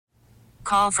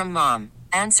call from mom.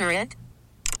 Answer it.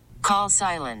 Call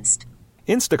silenced.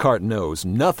 Instacart knows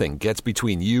nothing gets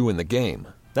between you and the game.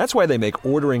 That's why they make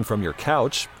ordering from your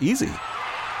couch easy.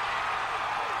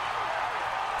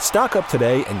 Stock up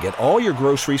today and get all your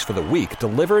groceries for the week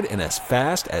delivered in as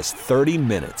fast as 30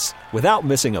 minutes without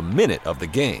missing a minute of the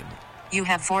game. You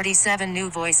have 47 new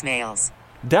voicemails.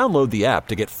 Download the app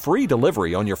to get free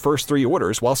delivery on your first 3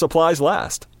 orders while supplies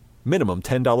last. Minimum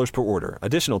 $10 per order.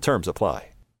 Additional terms apply.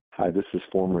 Hi, this is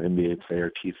former NBA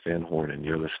player Keith Van Horn, and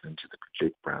you're listening to The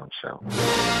Jake Brown Show.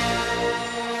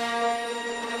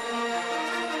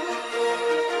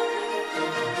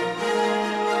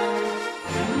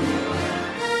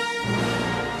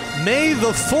 May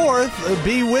the 4th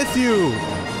be with you.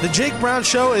 The Jake Brown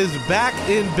Show is back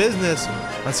in business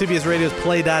on CBS Radio's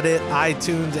Play.it,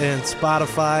 iTunes, and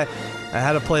Spotify. I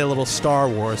had to play a little Star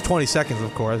Wars. 20 seconds,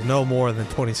 of course. No more than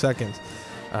 20 seconds.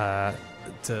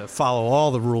 To follow all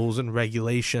the rules and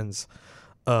regulations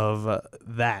of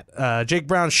that. Jake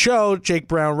Brown Show, Jake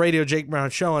Brown Radio, Jake Brown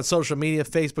Show on social media,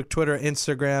 Facebook, Twitter,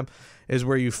 Instagram is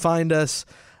where you find us.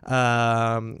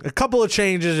 A couple of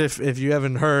changes if you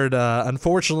haven't heard.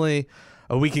 Unfortunately,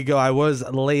 a week ago I was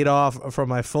laid off from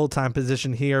my full-time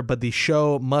position here, but the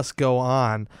show must go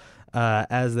on,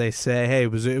 as they say. Hey,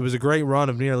 it was a great run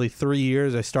of nearly 3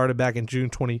 years. I started back in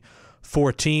June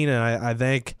 2014, and I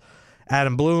thank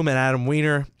Adam Bloom and Adam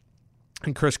Weiner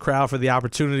and Chris Crow for the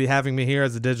opportunity having me here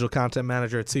as the digital content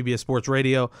manager at CBS Sports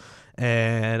Radio.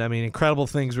 And, I mean, incredible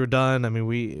things were done. I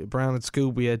mean, Brown and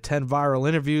Scoop, we had 10 viral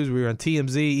interviews. We were on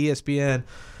TMZ, ESPN,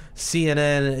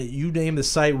 CNN, you name the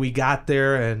site, we got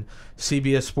there. And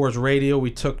CBS Sports Radio,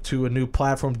 we took to a new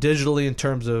platform digitally in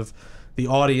terms of the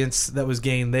audience that was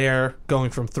gained there, going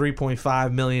from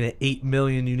 3.5 million to 8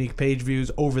 million unique page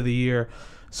views over the year.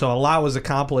 So a lot was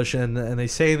accomplished, and they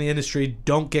say in the industry,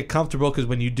 don't get comfortable, because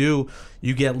when you do,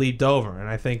 you get leaped over. And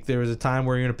I think there was a time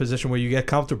where you're in a position where you get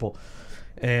comfortable.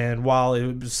 And while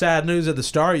it was sad news at the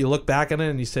start, you look back at it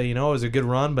and you say, it was a good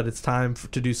run, but it's time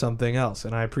to do something else.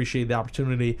 And I appreciate the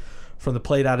opportunity from the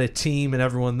Play.it team and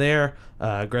everyone there,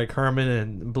 Greg Herman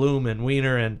and Bloom and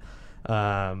Weiner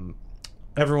and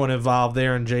everyone involved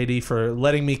there, and JD, for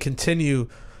letting me continue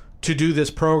to do this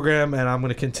program. And I'm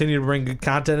going to continue to bring good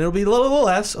content. It'll be a little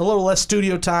less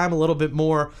studio time, a little bit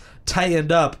more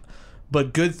tightened up,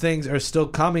 but good things are still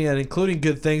coming, and including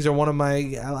good things are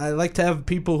I like to have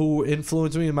people who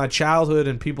influenced me in my childhood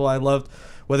and people I loved,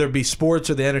 whether it be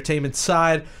sports or the entertainment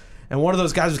side. And one of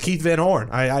those guys was Keith Van Horn.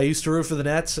 I used to root for the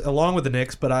Nets along with the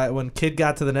Knicks, but when Kid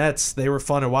got to the Nets, they were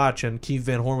fun to watch, and Keith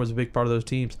Van Horn was a big part of those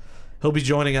teams. He'll be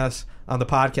joining us on the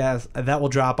podcast, and that will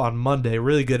drop on Monday.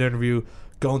 Really good interview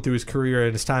going through his career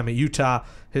and his time at Utah,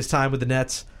 his time with the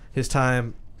Nets, his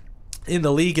time in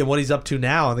the league, and what he's up to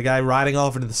now. And the guy riding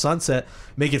off into the sunset,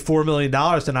 making $4 million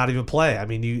to not even play. I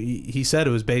mean, he said it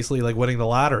was basically like winning the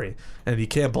lottery, and you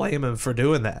can't blame him for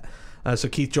doing that. So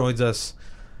Keith joins us.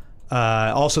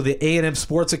 Also, the A&M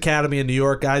Sports Academy in New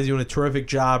York, guys doing a terrific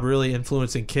job really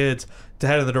influencing kids to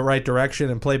head in the right direction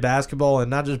and play basketball,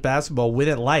 and not just basketball, win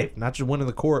at life. Not just win in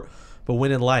the court, but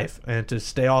win in life. And to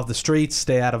stay off the streets,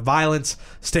 stay out of violence,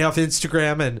 stay off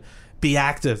Instagram, and be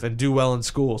active and do well in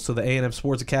school. So the A&M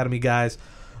Sports Academy guys,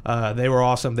 they were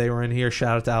awesome. They were in here.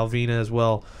 Shout out to Alvina as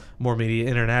well, More Media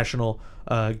International.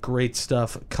 Great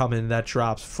stuff coming. That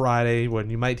drops Friday.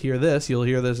 When you might hear this, you'll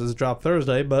hear this as a drop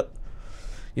Thursday, but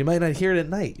you might not hear it at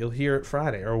night. You'll hear it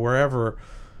Friday or wherever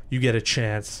you get a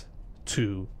chance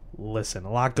to listen.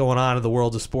 A lot going on in the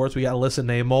world of sports. We got Alyssa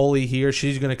Namoli here.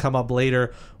 She's going to come up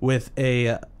later with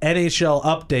a NHL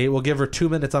update. We'll give her 2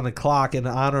 minutes on the clock in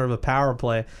honor of a power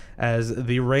play as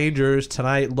the Rangers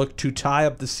tonight look to tie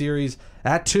up the series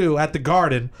at 2 at the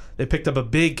Garden. They picked up a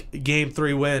big Game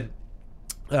 3 win,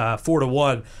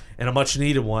 4-1, and a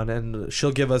much-needed one. And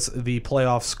she'll give us the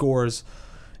playoff scores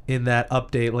in that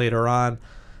update later on.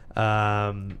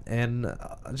 And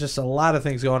just a lot of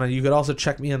things going on. You could also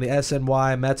check me on the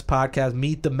SNY Mets podcast,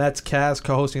 Meet the Mets Cast,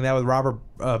 co-hosting that with Robert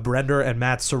Brender and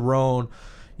Matt Cerrone.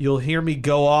 You'll hear me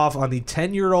go off on the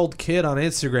 10-year-old kid on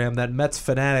Instagram, that Mets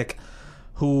fanatic,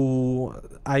 who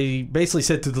I basically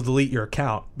said to delete your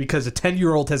account because a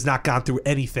 10-year-old has not gone through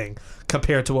anything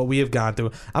compared to what we have gone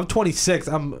through. I'm 26.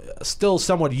 I'm still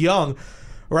somewhat young,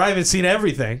 where I haven't seen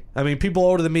everything. I mean, people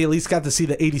older than me at least got to see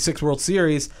the 86 World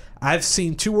Series. I've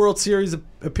seen 2 World Series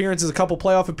appearances, a couple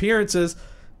playoff appearances,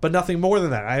 but nothing more than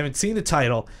that. I haven't seen a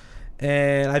title.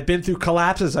 And I've been through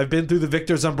collapses. I've been through the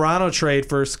Victor Zambrano trade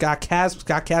for Scott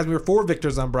Kazmir for Victor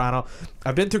Zambrano.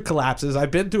 I've been through collapses. I've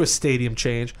been through a stadium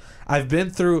change. I've been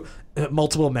through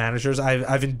multiple managers.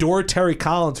 I've endured Terry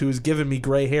Collins, who has given me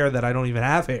gray hair that I don't even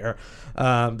have hair.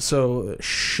 So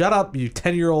shut up, you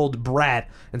 10-year-old brat,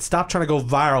 and stop trying to go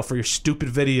viral for your stupid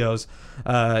videos.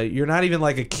 You're not even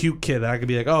like a cute kid that I could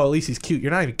be like, oh, at least he's cute.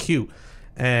 You're not even cute.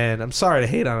 And I'm sorry to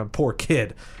hate on a poor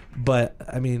kid, but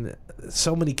I mean,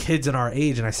 so many kids in our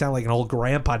age, and I sound like an old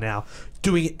grandpa now,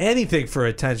 doing anything for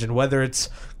attention, whether it's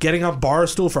getting on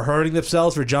Barstool for hurting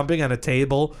themselves for jumping on a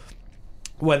table,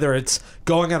 whether it's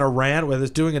going on a rant, whether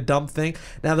it's doing a dumb thing.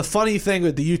 Now, the funny thing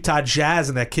with the Utah Jazz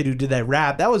and that kid who did that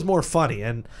rap, that was more funny,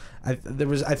 and I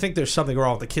think there's something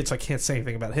wrong with the kid, so I can't say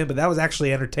anything about him, but that was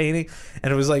actually entertaining,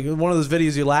 and it was like one of those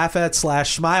videos you laugh at /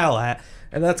 smile at,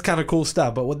 and that's kind of cool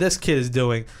stuff. But what this kid is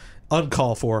doing,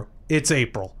 uncalled for. It's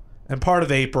April, and part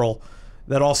of April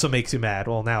that also makes you mad.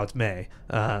 Well, now it's May,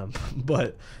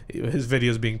 but his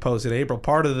videos being posted in April.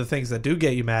 Part of the things that do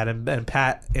get you mad, and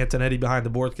Pat Antonetti behind the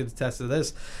board can attest to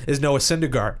this, is Noah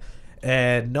Syndergaard.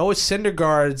 And Noah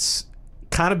Syndergaard's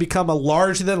kind of become a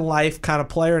larger-than-life kind of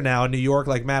player now in New York,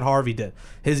 like Matt Harvey did.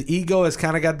 His ego has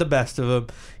kind of got the best of him.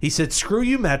 He said, "Screw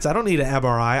you, Mets. I don't need an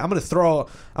MRI. I'm going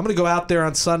to go out there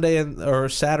on Sunday or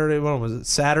Saturday. When was it?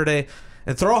 Saturday,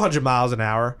 and throw 100 miles an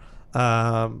hour."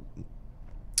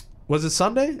 Was it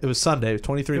Sunday? It was Sunday. It was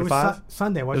 23-5.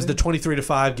 Sunday, wasn't it? It was the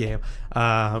 23-5 game,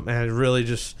 and really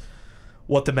just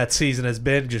what the Mets season has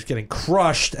been, just getting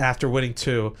crushed after winning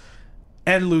 2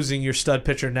 and losing your stud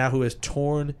pitcher now who has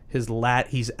torn his lat.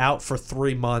 He's out for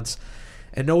 3 months,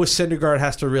 and Noah Syndergaard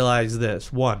has to realize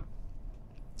this: 1,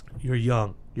 you're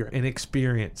young, you're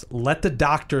inexperienced. Let the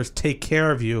doctors take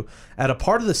care of you at a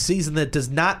part of the season that does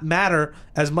not matter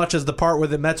as much as the part where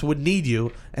the Mets would need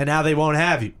you, and now they won't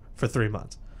have you for 3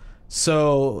 months.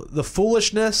 So the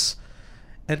foolishness,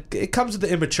 and it comes with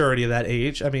the immaturity of that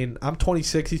age. I mean, I'm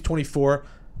 26, he's 24.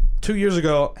 2 years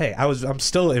ago, hey, I'm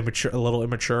still immature, a little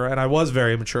immature, and I was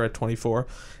very immature at 24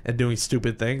 and doing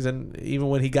stupid things. And even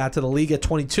when he got to the league at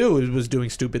 22, he was doing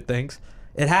stupid things.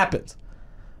 It happens.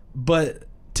 But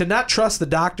to not trust the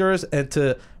doctors and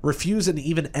to refuse an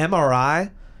even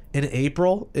MRI in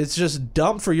April, it's just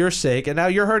dumb for your sake. And now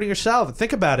you're hurting yourself.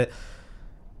 Think about it.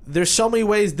 There's so many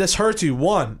ways this hurts you.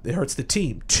 1, it hurts the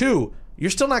team. 2, you're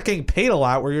still not getting paid a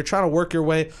lot where you're trying to work your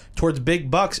way towards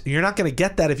big bucks. You're not going to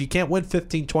get that if you can't win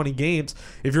 15, 20 games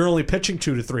if you're only pitching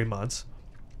 2 to 3 months.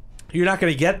 You're not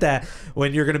going to get that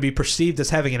when you're going to be perceived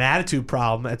as having an attitude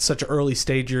problem at such an early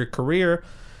stage of your career.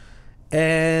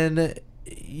 And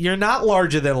you're not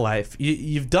larger than life.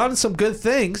 You've done some good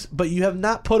things, but you have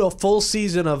not put a full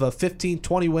season of a 15,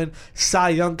 20 win Cy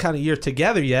Young kind of year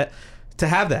together yet to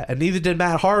have that, and neither did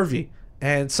Matt Harvey.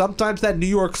 And sometimes that New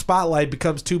York spotlight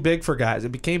becomes too big for guys.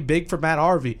 It became big for Matt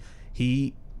Harvey.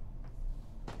 He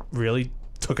really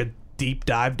took a deep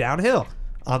dive downhill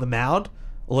on the mound,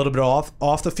 a little bit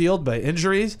off the field by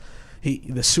injuries. The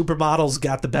supermodels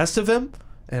got the best of him,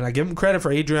 and I give him credit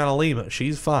for Adriana Lima.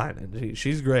 She's fine, and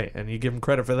she's great, and you give him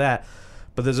credit for that.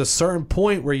 But there's a certain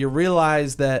point where you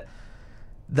realize that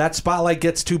spotlight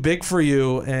gets too big for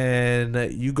you,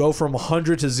 and you go from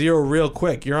 100 to 0 real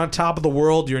quick. You're on top of the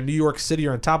world. You're in New York City.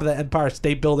 You're on top of the Empire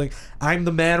State Building. I'm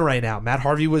the man right now. Matt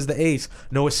Harvey was the ace.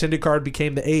 Noah Syndergaard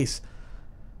became the ace.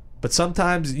 But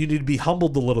sometimes you need to be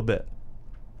humbled a little bit.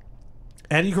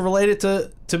 And you can relate it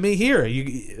to me here.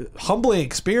 Humbling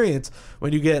experience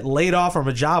when you get laid off from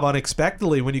a job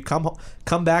unexpectedly, when you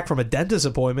come back from a dentist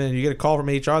appointment and you get a call from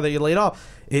HR that you're laid off.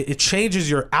 It changes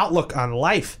your outlook on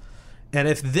life. And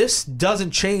if this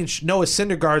doesn't change Noah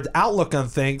Syndergaard's outlook on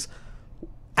things,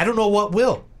 I don't know what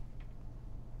will.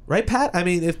 Right, Pat? I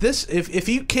mean, if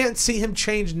you can't see him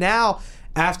change now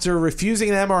after refusing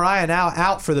an MRI and now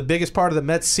out for the biggest part of the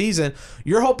Mets season,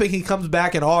 you're hoping he comes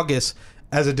back in August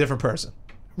as a different person.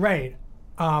 Right.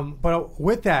 But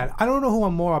with that, I don't know who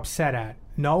I'm more upset at,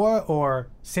 Noah or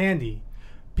Sandy,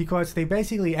 because they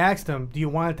basically asked him, do you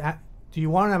want an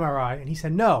MRI? And he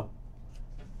said no.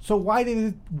 So why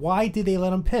did they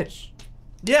let him pitch?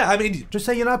 Yeah, I mean, just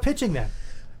say you're not pitching then.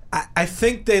 I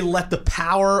think they let the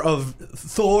power of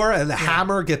Thor and the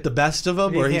hammer get the best of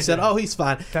him, where he said, oh, he's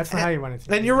fine. That's not how you want it to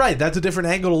be. And you're right. That's a different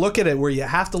angle to look at it, where you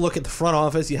have to look at the front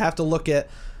office. You have to look at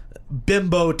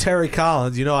bimbo Terry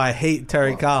Collins. You know I hate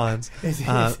Terry Collins. It's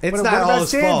not all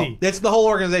his fault. It's the whole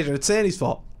organization. It's Sandy's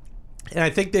fault. And I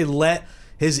think they let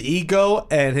his ego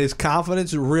and his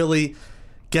confidence really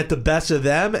get the best of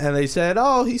them, and they said,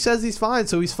 oh, he says he's fine,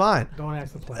 so he's fine. Don't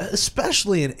ask the player.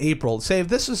 Especially in April. Say if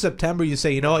this was September, you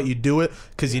say, you know what, you do it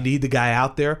because you need the guy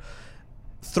out there.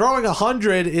 throwing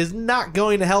 100 is not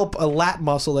going to help a lat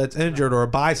muscle that's injured or a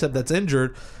bicep that's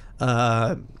injured.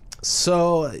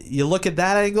 So you look at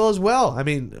that angle as well. I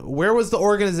mean, where was the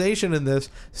organization in this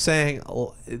saying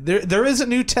there is a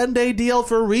new 10-day deal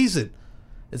for a reason?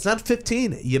 It's not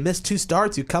 15. You miss 2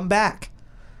 starts, you come back.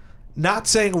 Not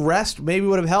saying rest maybe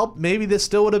would have helped. Maybe this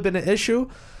still would have been an issue.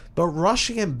 But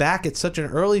rushing him back at such an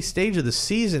early stage of the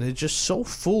season is just so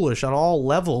foolish on all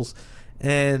levels.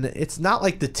 And it's not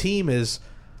like the team is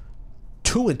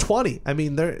 2-20. I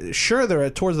mean, they're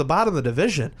towards the bottom of the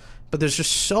division, but there's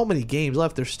just so many games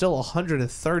left. There's still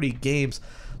 130 games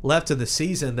left in the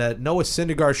season that Noah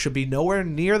Syndergaard should be nowhere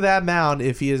near that mound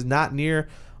if he is not near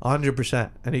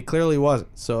 100%, and he clearly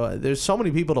wasn't. So there's so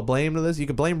many people to blame to this. You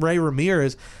could blame Ray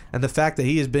Ramirez and the fact that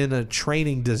he has been a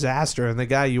training disaster, and the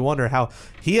guy, you wonder how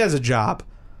he has a job.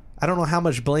 I don't know how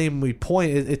much blame we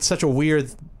point. It's such a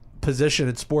weird position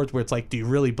in sports where it's like, do you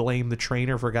really blame the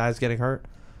trainer for guys getting hurt?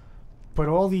 But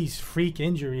all these freak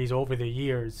injuries over the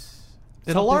years,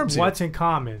 it alarms you. What's in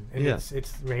common? And it's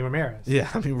Ray Ramirez. Yeah,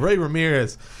 I mean, Ray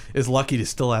Ramirez is lucky to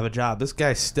still have a job. This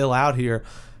guy's still out here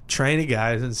training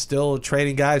guys and still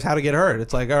training guys how to get hurt.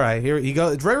 It's like, all right, here he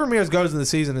goes. Ray Ramirez goes in the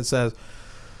season and says,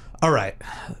 all right,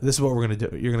 this is what we're going to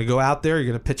do. You're going to go out there, you're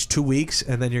going to pitch 2 weeks,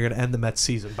 and then you're going to end the Mets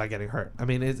season by getting hurt. I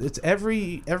mean, it's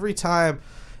every time,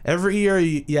 every year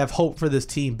you have hope for this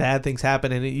team, bad things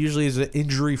happen, and it usually is an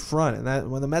injury front. And that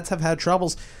when the Mets have had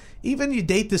troubles, even you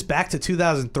date this back to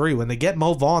 2003, when they get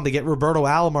Mo Vaughn, they get Roberto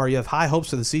Alomar, you have high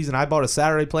hopes for the season. I bought a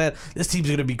Saturday plan. This team's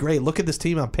going to be great. Look at this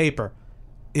team on paper.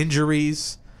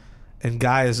 Injuries and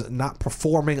guys not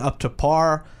performing up to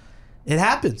par. It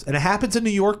happens. And it happens in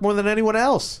New York more than anyone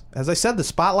else. As I said, the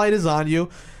spotlight is on you,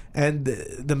 and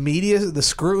the media, the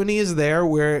scrutiny is there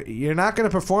where you're not going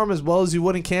to perform as well as you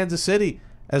would in Kansas City,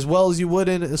 as well as you would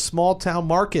in a small town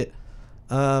market.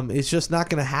 It's just not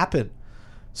going to happen.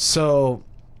 So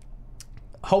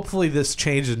hopefully this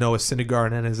changes Noah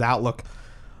Syndergaard and his outlook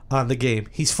on the game.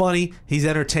 He's funny, he's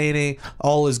entertaining,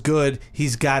 all is good,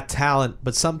 he's got talent,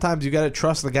 but sometimes you got to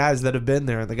trust the guys that have been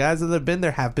there. The guys that have been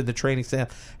there have been the training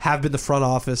staff, have been the front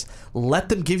office. Let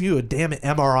them give you a damn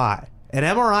MRI. An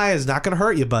MRI is not going to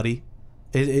hurt you, buddy.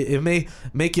 It may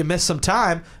make you miss some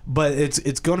time, but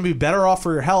it's going to be better off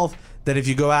for your health than if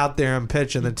you go out there and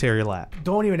pitch and then tear your lap.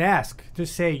 Don't even ask.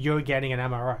 Just say you're getting an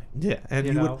MRI. Yeah,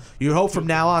 and you hope from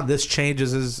now on this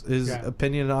changes his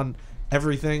opinion on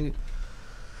everything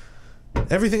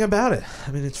about it.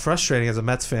 I mean, it's frustrating as a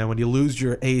Mets fan when you lose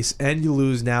your ace and you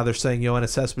lose now. They're saying Yoenis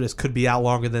Cespedes could be out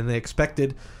longer than they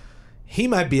expected. He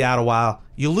might be out a while.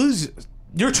 You lose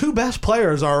your 2 best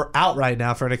players are out right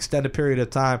now for an extended period of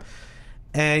time,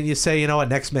 and you say, you know what,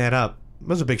 next man up.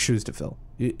 Those are big shoes to fill.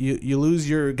 You lose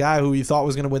your guy who you thought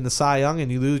was going to win the Cy Young,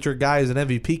 and you lose your guy as an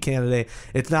MVP candidate.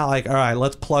 It's not like, all right,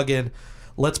 let's plug in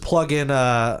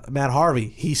Matt Harvey.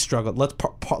 He struggled.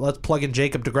 Let's plug in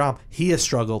Jacob deGrom. He has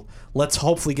struggled. Let's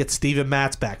hopefully get Steven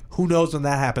Matz back. Who knows when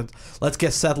that happens? Let's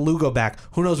get Seth Lugo back.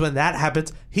 Who knows when that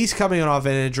happens? He's coming off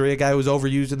an injury, a guy who was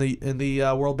overused in the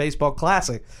World Baseball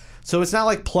Classic. So it's not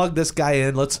like plug this guy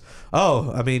in.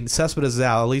 Cespedes is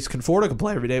out. At least Conforto can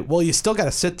play every day. Well, you still got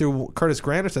to sit through Curtis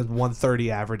Granderson's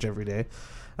 130 average every day.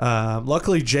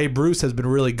 Luckily, Jay Bruce has been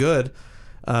really good.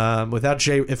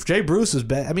 If Jay Bruce is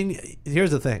bad, I mean, here's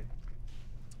the thing.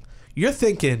 You're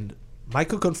thinking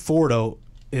Michael Conforto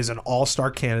is an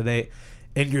all-star candidate,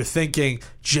 and you're thinking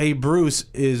Jay Bruce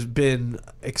has been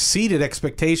exceeded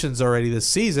expectations already this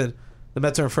season. The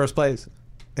Mets are in first place,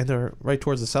 and they're right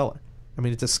towards the cellar. I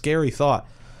mean, it's a scary thought.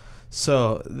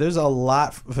 So there's a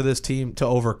lot for this team to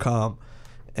overcome,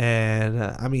 and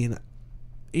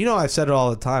I've said it all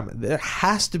the time. There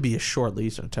has to be a short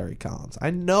leash on Terry Collins.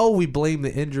 I know we blame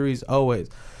the injuries always,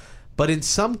 but in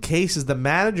some cases, the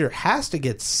manager has to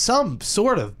get some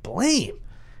sort of blame.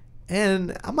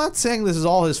 And I'm not saying this is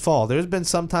all his fault. There's been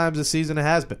some times this season it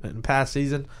has been. In past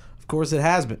season, of course, it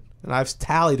has been. And I've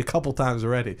tallied a couple times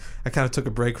already. I kind of took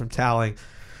a break from tallying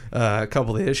a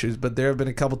couple of the issues, but there have been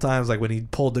a couple times like when he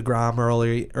pulled DeGrom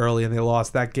early and they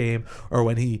lost that game, or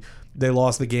when they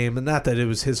lost the game, and not that it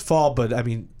was his fault, but I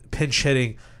mean, pinch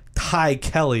hitting Ty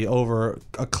Kelly over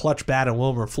a clutch bat and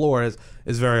Wilmer Flores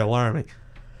is very alarming.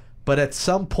 But at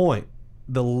some point,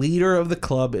 the leader of the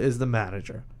club is the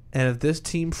manager. And if this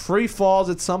team free falls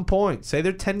at some point, say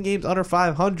they're 10 games under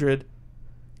 500,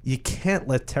 you can't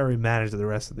let Terry manage the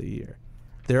rest of the year.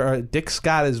 Dick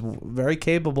Scott is very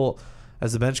capable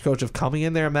as the bench coach of coming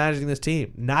in there and managing this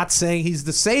team. Not saying he's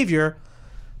the savior,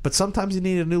 but sometimes you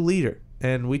need a new leader.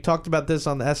 And we talked about this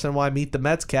on the SNY Meet the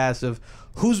Mets cast of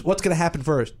what's going to happen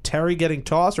first, Terry getting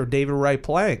tossed or David Wright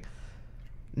playing.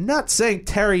 Not saying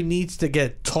Terry needs to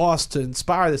get tossed to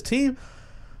inspire this team,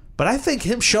 But I think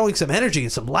him showing some energy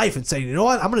and some life and saying, you know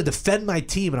what, I'm going to defend my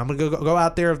team and I'm going to go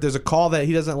out there if there's a call that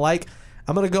he doesn't like.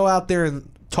 I'm going to go out there and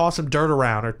toss some dirt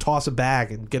around or toss a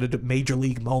bag and get a major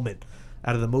league moment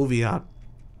out of the movie on.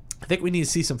 I think we need to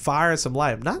see some fire and some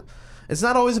life. It's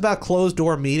not always about closed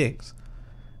door meetings.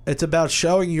 It's about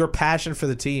showing your passion for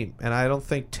the team. And I don't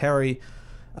think Terry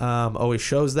always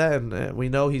shows that. And we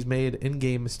know he's made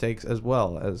in-game mistakes as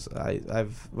well. As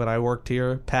when I worked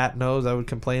here, Pat knows I would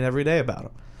complain every day about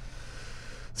him.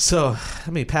 So,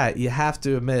 I mean, Pat, you have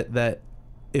to admit that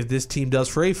if this team does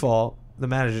free fall, the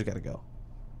manager's got to go.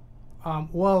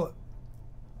 Well,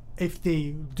 if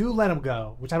they do let him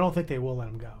go, which I don't think they will let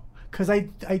him go, because I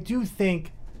do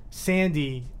think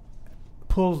Sandy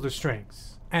pulls the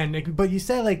strings. But you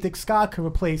said like Dick Scott could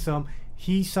replace him.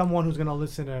 He's someone who's going to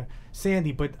listen to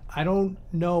Sandy, but I don't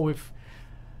know if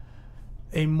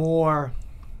a more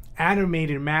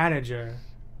animated manager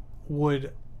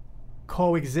would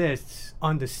coexist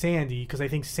under Sandy, because I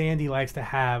think Sandy likes to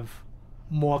have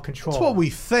more control. That's what we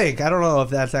think. I don't know if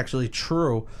that's actually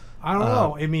true. I don't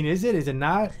know. I mean, is it? Is it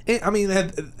not?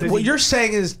 What you're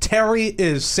saying is Terry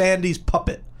is Sandy's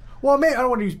puppet. Well, maybe I don't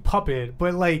want to use puppet,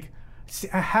 but like,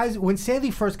 when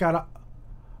Sandy first got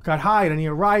hired and he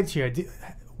arrived here,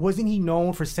 wasn't he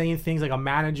known for saying things like a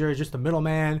manager is just a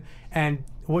middleman? And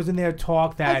wasn't there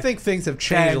talk that I think things have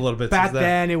changed a little bit back since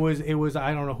then. It was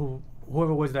I don't know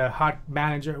whoever was the hot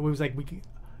manager. It was like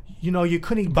you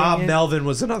couldn't. Bob Melvin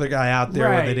was another guy out there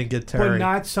when they didn't get Terry, but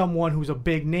not someone who's a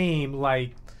big name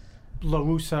like La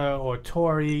Russa or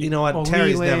Torrey. You know what? Or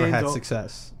Terry's Leland never had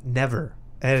success. Never.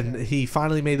 And he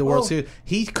finally made the World Series.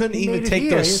 He couldn't even take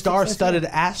those star-studded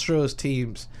Astros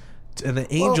teams and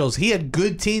the Angels. He had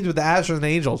good teams with the Astros and the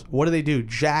Angels. What do they do?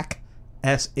 Jack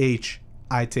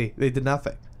S-H-I-T. They did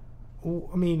nothing.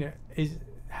 I mean,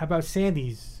 how about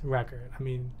Sandy's record? I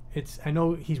mean, I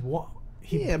know he's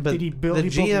but did he build the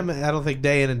GM? I don't think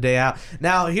day in and day out.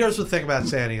 Now, here's the thing about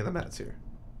Sandy and the Mets here.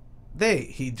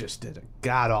 He just did a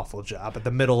god-awful job at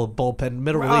the middle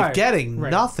relief, getting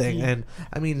nothing. And,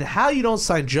 I mean, how you don't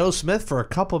sign Joe Smith for a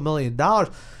couple $1 million?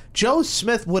 Joe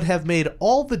Smith would have made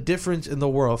all the difference in the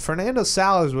world. Fernando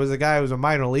Salas was a guy who was a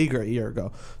minor leaguer a year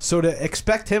ago. So to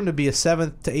expect him to be a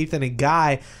 7th to 8th inning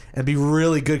guy and be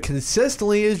really good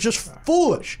consistently is just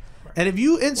foolish. And if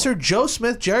you insert Joe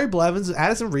Smith, Jerry Blevins,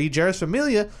 Addison Reed, Jeurys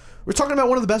Familia, we're talking about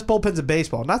one of the best bullpens in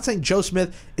baseball. I'm not saying Joe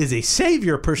Smith is a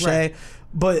savior per se,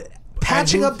 but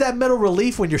patching up that middle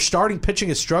relief when your starting pitching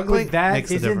is struggling makes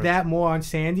the difference. Isn't that more on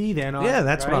Sandy than on? Yeah,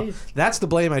 that's the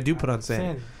blame I do put on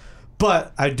Sandy.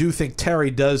 But I do think Terry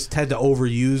does tend to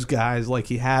overuse guys like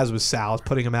he has with Salas,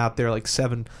 putting him out there like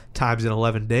 7 times in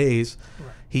 11 days. Right.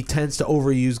 He tends to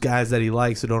overuse guys that he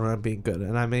likes who don't end up being good.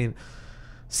 And I mean,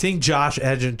 seeing Josh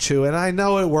Edgin too, and I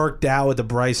know it worked out with the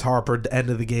Bryce Harper end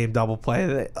of the game double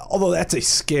play, although that's a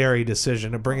scary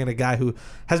decision to bring in a guy who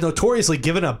has notoriously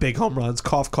given up big home runs,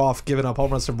 cough, cough, given up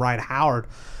home runs from Ryan Howard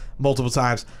multiple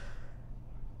times.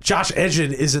 Josh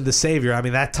Edgin isn't the savior. I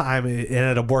mean, that time it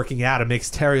ended up working out. It makes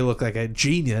Terry look like a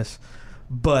genius,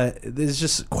 but there's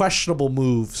just questionable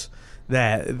moves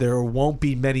that there won't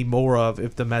be many more of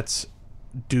if the Mets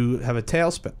do have a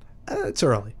tailspin. It's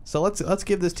early, so let's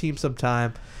give this team some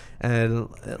time, and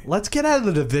let's get out of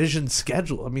the division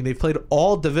schedule. I mean, they've played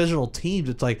all divisional teams.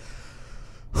 It's like,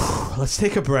 let's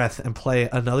take a breath and play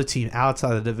another team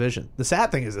outside the division. The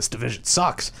sad thing is this division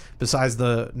sucks, besides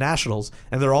the Nationals,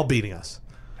 and they're all beating us.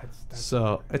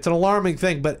 So it's an alarming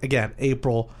thing, but again,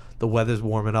 April, the weather's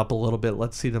warming up a little bit.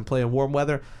 Let's see them play in warm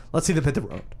weather. Let's see them hit the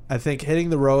road. I think hitting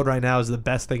the road right now is the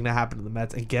best thing to happen to the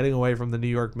Mets, and getting away from the New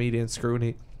York media and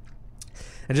scrutiny,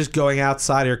 and just going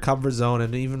outside your comfort zone,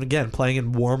 and even, again, playing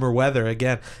in warmer weather.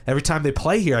 Again, every time they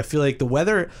play here, I feel like the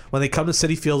weather, when they come to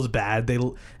Citi Field, is bad.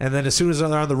 And then as soon as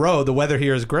they're on the road, the weather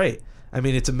here is great. I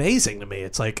mean, it's amazing to me.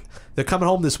 It's like they're coming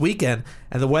home this weekend,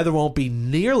 and the weather won't be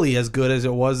nearly as good as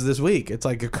it was this week. It's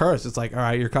like a curse. It's like, all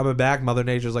right, you're coming back. Mother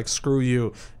Nature's like, screw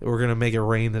you. We're going to make it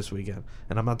rain this weekend.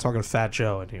 And I'm not talking Fat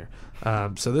Joe in here.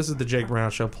 So this is the Jake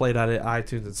Brown Show. Played on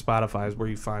iTunes and Spotify is where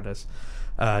you find us.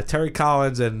 Terry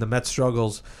Collins and the Mets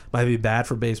struggles might be bad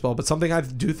for baseball, but something I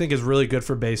do think is really good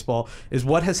for baseball is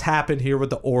what has happened here with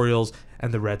the Orioles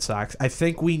and the Red Sox. I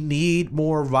think we need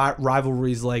more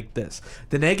rivalries like this.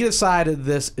 The negative side of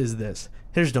this is this.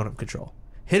 Hitters don't have control.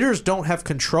 Hitters don't have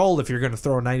control if you're going to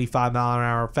throw a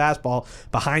 95-mile-an-hour fastball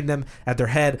behind them, at their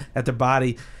head, at their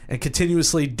body, and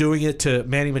continuously doing it to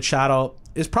Manny Machado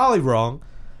is probably wrong.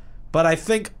 But I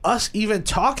think us even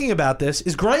talking about this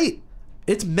is great.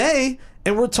 It's May,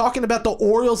 and we're talking about the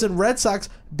Orioles and Red Sox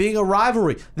being a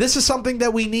rivalry. This is something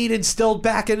that we need instilled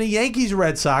back in the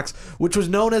Yankees-Red Sox, which was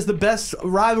known as the best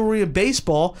rivalry in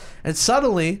baseball. And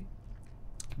suddenly,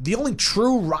 the only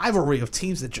true rivalry of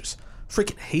teams that just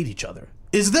freaking hate each other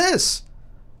is this.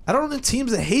 I don't know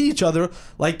teams that hate each other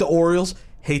like the Orioles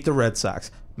hate the Red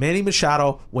Sox. Manny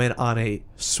Machado went on a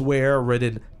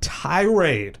swear-ridden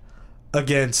tirade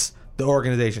against the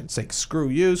organization, saying screw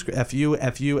you, F you,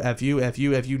 F you, F you, F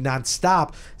you, F you,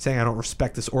 nonstop, saying I don't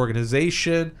respect this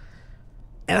organization.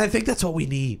 And I think that's what we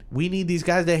need. We need these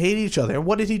guys that hate each other. And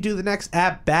what did he do the next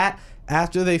at-bat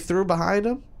after they threw behind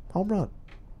him? Home run.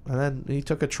 And then he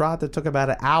took a trot that took about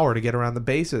an hour to get around the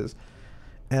bases.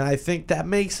 And I think that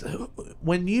makes,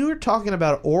 when you're talking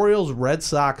about Orioles, Red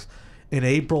Sox in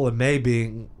April and May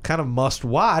being kind of must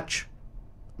watch,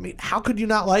 I mean, how could you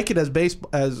not like it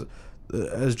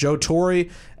as Joe Torre,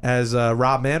 as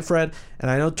Rob Manfred? And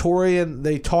I know Torre, and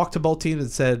they talked to both teams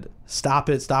and said, stop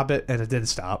it, and it didn't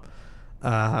stop.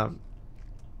 But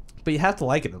you have to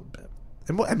like it a little bit.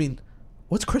 And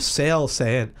what's Chris Sale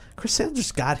saying? Chris Sale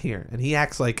just got here, and he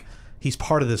acts like he's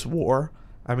part of this war.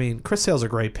 I mean, Chris Sale's a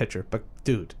great pitcher, but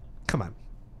dude, come on,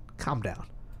 calm down.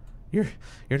 You're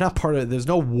not part of it. There's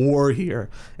no war here,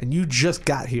 and you just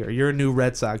got here. You're a new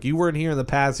Red Sox. You weren't here in the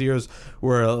past years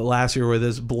last year where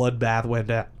this bloodbath went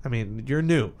down. I mean, you're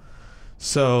new,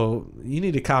 so you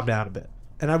need to calm down a bit.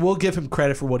 And I will give him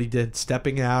credit for what he did,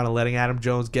 stepping out and letting Adam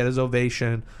Jones get his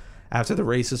ovation after the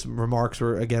racist remarks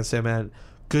were against him. And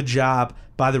good job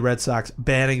by the Red Sox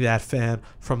banning that fan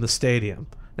from the stadium.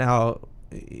 Now,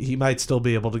 he might still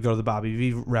be able to go to the Bobby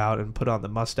V route and put on the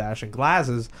mustache and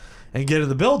glasses and get in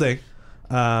the building.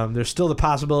 There's still the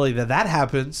possibility that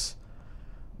happens,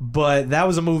 but that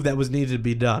was a move that was needed to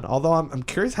be done. Although I'm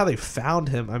curious how they found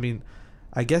him. I mean,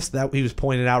 I guess that he was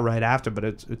pointed out right after, but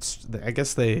it's I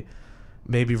guess they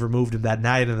maybe removed him that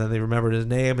night and then they remembered his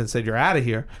name and said, you're out of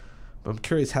here. But I'm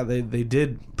curious how they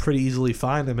did pretty easily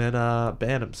find him and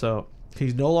ban him. So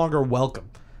he's no longer welcome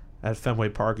at Fenway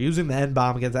Park, using the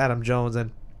N-bomb against Adam Jones, and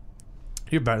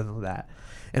you're better than that.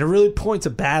 And it really points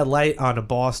a bad light onto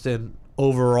Boston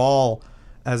overall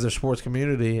as their sports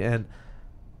community, and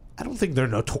I don't think they're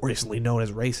notoriously known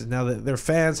as racist. Now, their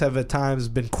fans have at times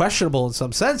been questionable in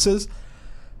some senses,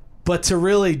 but to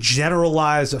really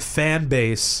generalize a fan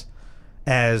base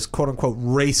as quote-unquote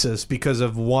racist because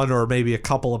of one or maybe a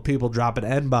couple of people dropping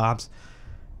N-bombs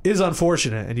is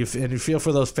unfortunate, and you feel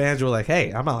for those fans who are like,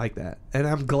 hey, I'm not like that. And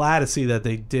I'm glad to see that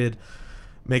they did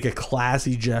make a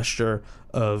classy gesture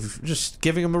of just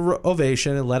giving him an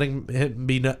ovation and letting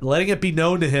it be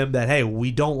known to him that, hey,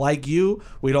 we don't like you,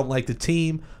 we don't like the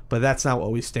team, but that's not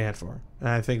what we stand for. And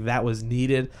I think that was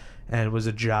needed and was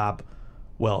a job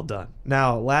well done.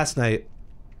 Now, last night,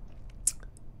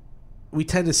 we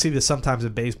tend to see this sometimes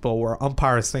in baseball where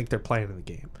umpires think they're playing in the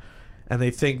game, and they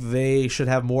think they should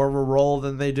have more of a role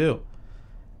than they do.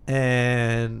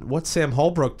 And what Sam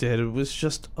Holbrook did, it was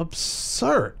just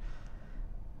absurd.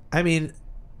 I mean,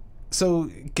 so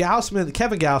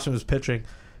Kevin Gausman was pitching,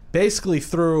 basically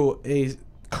threw a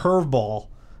curveball,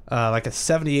 like a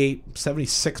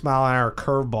 76 mile an hour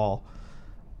curveball,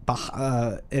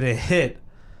 and it hit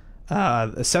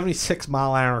a 76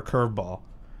 mile an hour curveball,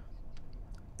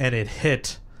 and it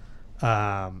hit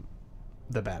the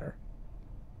batter.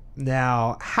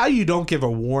 Now, how you don't give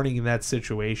a warning in that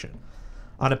situation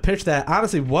on a pitch that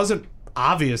honestly wasn't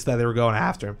obvious that they were going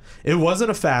after him. It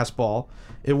wasn't a fastball.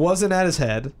 It wasn't at his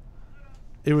head.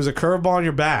 It was a curveball on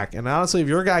your back. And honestly, if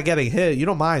you're a guy getting hit, you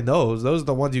don't mind those. Those are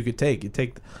the ones you could take. You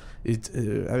take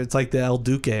it's like the El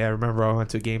Duque. I remember I went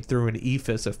to a game through an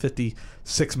EFIS at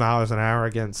 56 miles an hour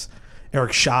against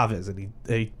Eric Chavez, and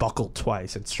he buckled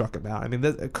twice and struck him out. I mean,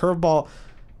 a curveball,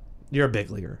 you're a big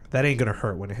leaguer. That ain't gonna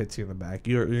hurt when it hits you in the back.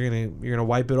 You're gonna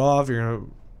wipe it off. You're gonna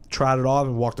trot it off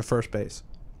and walk to first base.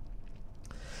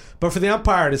 But for the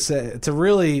umpire to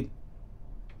really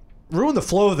ruin the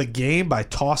flow of the game by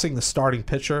tossing the starting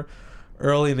pitcher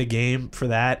early in the game for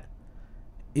that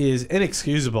is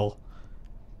inexcusable.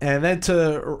 And then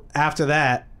after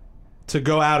that to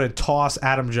go out and toss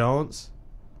Adam Jones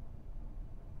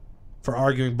for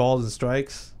arguing balls and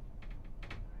strikes.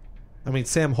 I mean,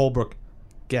 Sam Holbrook,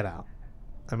 get out.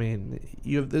 I mean,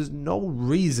 there's no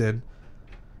reason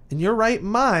in your right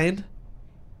mind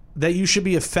that you should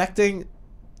be affecting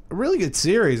a really good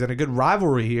series and a good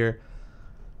rivalry here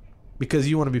because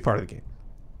you want to be part of the game.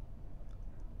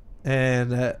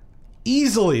 And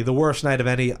easily the worst night of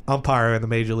any umpire in the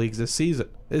major leagues this season.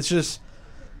 It's just,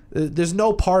 there's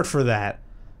no part for that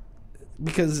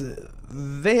because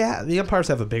the umpires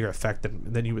have a bigger effect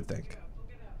than you would think.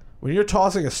 When you're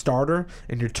tossing a starter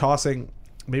and you're tossing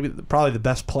probably the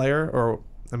best player,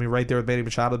 right there with Manny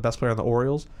Machado, the best player on the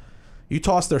Orioles, you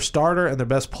toss their starter and their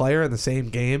best player in the same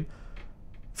game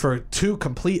for two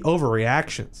complete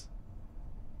overreactions.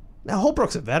 Now,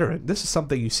 Holbrook's a veteran. This is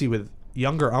something you see with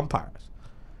younger umpires.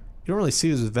 You don't really see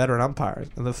this with veteran umpires.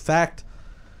 And the fact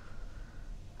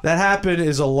that happened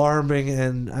is alarming,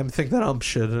 and I think that ump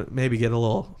should maybe get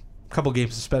a couple game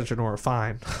suspension or a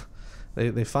fine.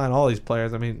 They fine all these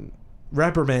players. I mean,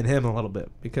 reprimand him a little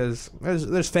bit, because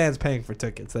there's fans paying for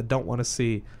tickets that don't want to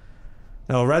see.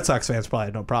 No, Red Sox fans probably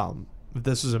had no problem. If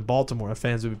this was in Baltimore,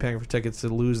 fans would be paying for tickets to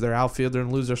lose their outfielder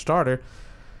and lose their starter.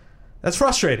 That's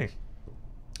frustrating.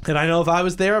 And I know if I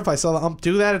was there, if I saw the ump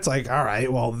do that, it's like, all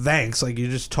right, well, thanks. Like, you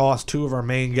just tossed two of our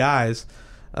main guys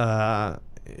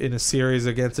in a series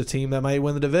against a team that might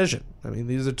win the division. I mean,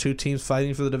 these are two teams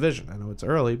fighting for the division. I know it's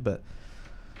early, but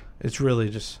it's really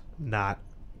just not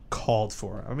called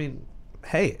for. I mean,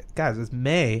 hey, guys, it's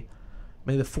May.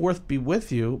 May the 4th be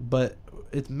with you, but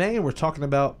it's May and we're talking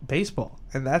about baseball.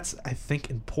 And that's, I think,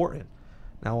 important.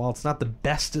 Now, while it's not the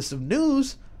bestest of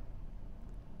news,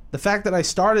 the fact that I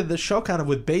started this show kind of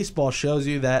with baseball shows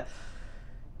you that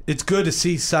it's good to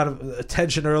see sort of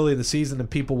attention early in the season and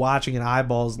people watching and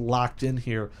eyeballs locked in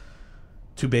here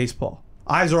to baseball.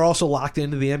 Eyes are also locked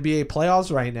into the NBA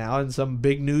playoffs right now, and some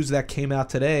big news that came out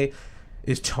today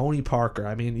is Tony Parker.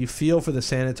 I mean, you feel for the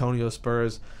San Antonio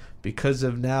Spurs because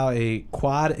of now a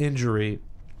quad injury.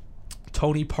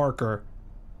 Tony Parker,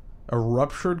 a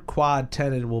ruptured quad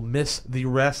tendon, will miss the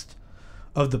rest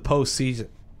of the postseason.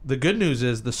 The good news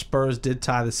is the Spurs did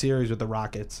tie the series with the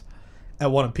Rockets at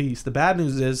 1 apiece. The bad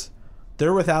news is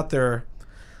they're without their...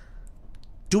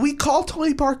 Do we call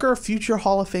Tony Parker a future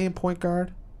Hall of Fame point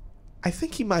guard? I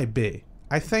think he might be.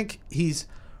 I think he's...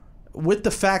 With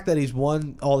the fact that he's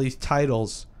won all these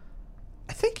titles,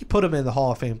 I think you put him in the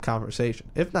Hall of Fame conversation.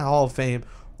 If not Hall of Fame,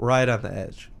 right on the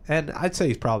edge. And I'd say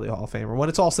he's probably a Hall of Famer. When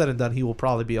it's all said and done, he will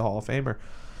probably be a Hall of Famer.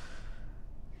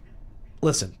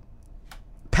 Listen,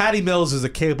 Patty Mills is a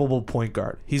capable point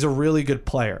guard. He's a really good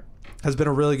player. Has been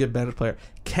a really good bench player.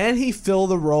 Can he fill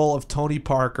the role of Tony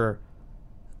Parker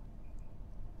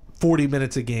 40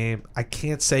 minutes a game? I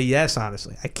can't say yes,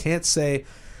 honestly. I can't say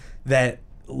that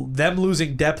them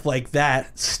losing depth like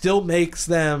that still makes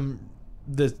them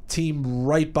the team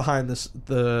right behind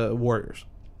the Warriors.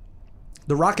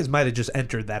 The Rockets might have just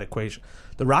entered that equation.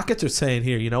 The Rockets are saying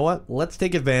here, you know what? Let's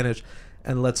take advantage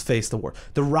and let's face the war.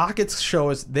 The Rockets show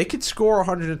us they could score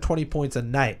 120 points a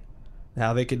night.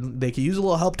 Now they could use a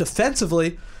little help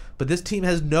defensively, but this team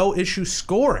has no issue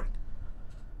scoring.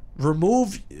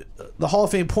 Remove the Hall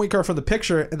of Fame point guard from the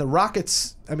picture, and the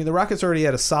Rockets already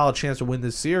had a solid chance to win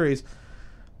this series,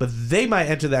 but they might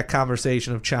enter that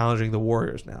conversation of challenging the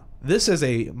Warriors now. This is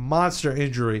a monster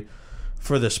injury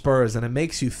for the Spurs, and it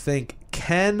makes you think,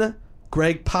 can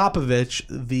Greg Popovich,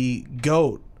 the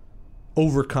GOAT,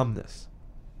 overcome this?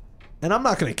 And I'm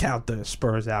not going to count the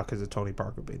Spurs out because of Tony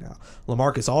Parker being out.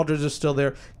 LaMarcus Aldridge is still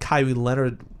there. Kyrie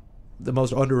Leonard, the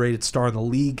most underrated star in the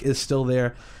league, is still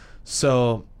there.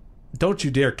 So don't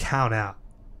you dare count out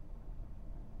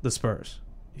the Spurs.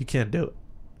 You can't do it.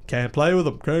 Can't play with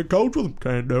them. Can't coach with them.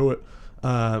 Can't do it.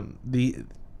 The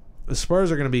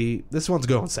Spurs are going to be... This one's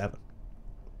going 7.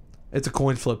 It's a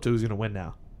coin flip to who's going to win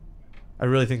now. I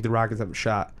really think the Rockets have a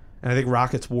shot. And I think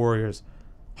Rockets-Warriors,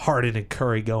 Harden and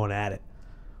Curry going at it,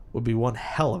 would be one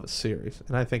hell of a series.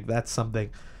 And I think that's something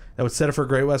that would set it for a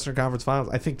great Western Conference Finals.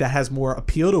 I think that has more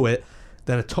appeal to it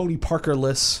than a Tony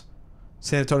Parker-less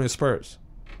San Antonio Spurs.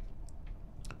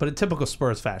 But in typical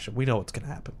Spurs fashion, we know what's going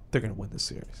to happen. They're going to win this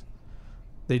series.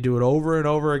 They do it over and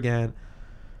over again,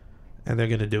 and they're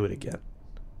going to do it again.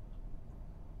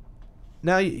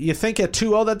 Now, you think at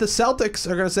 2-0 that the Celtics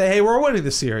are going to say, hey, we're winning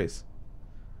the series.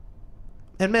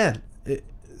 And, man,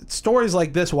 stories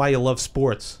like this, why you love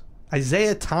sports.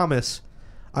 Isaiah Thomas,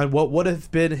 on what would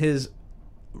have been his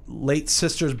late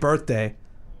sister's birthday,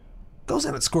 goes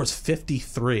out and scores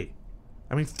 53.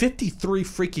 I mean, 53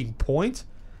 freaking points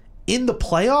in the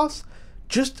playoffs?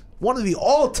 Just one of the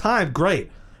all-time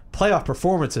great playoff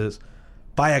performances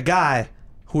by a guy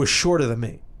who is shorter than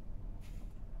me.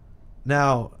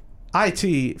 Now,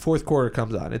 IT, fourth quarter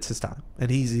comes on. It's his time. And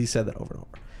he said that over and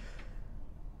over.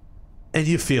 And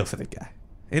you feel for the guy.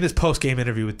 In his post-game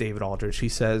interview with David Aldridge, he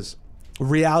says,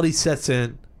 reality sets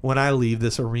in when I leave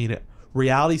this arena.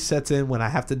 Reality sets in when I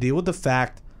have to deal with the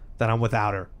fact that I'm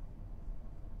without her.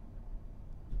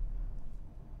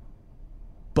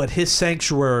 But his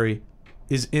sanctuary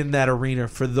is in that arena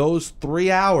for those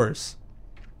 3 hours.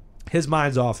 His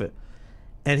mind's off it.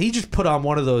 And he just put on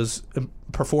one of those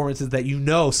performances that you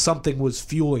know something was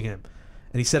fueling him.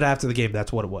 And he said after the game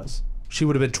that's what it was. She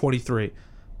would have been 23.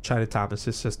 China Thomas,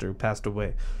 his sister, who passed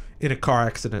away in a car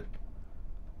accident.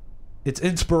 It's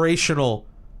inspirational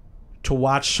to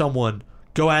watch someone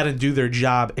go out and do their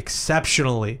job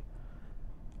exceptionally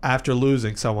after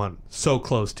losing someone so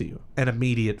close to you, an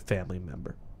immediate family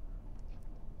member.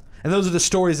 And those are the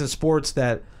stories in sports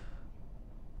that,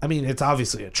 I mean, it's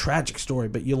obviously a tragic story,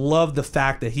 but you love the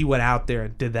fact that he went out there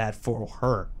and did that for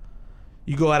her.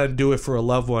 You go out and do it for a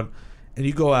loved one, and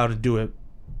you go out and do it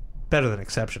better than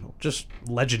exceptional. Just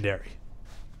legendary.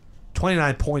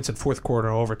 29 points in fourth quarter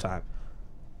overtime.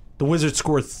 The Wizards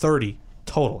scored 30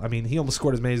 total. I mean, he almost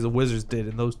scored as many as the Wizards did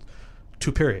in those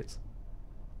 2 periods.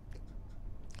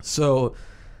 So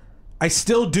I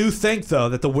still do think, though,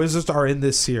 that the Wizards are in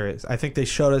this series. I think they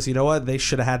showed us, you know what, they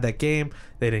should have had that game.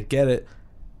 They didn't get it.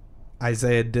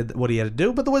 Isaiah did what he had to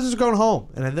do, but the Wizards are going home,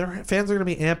 and their fans are going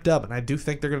to be amped up, and I do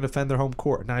think they're going to defend their home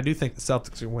court. Now, I do think the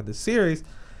Celtics are going to win this series,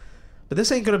 but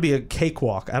this ain't going to be a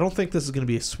cakewalk. I don't think this is going to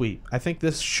be a sweep. I think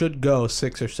this should go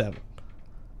 6 or 7.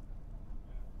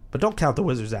 But don't count the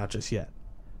Wizards out just yet.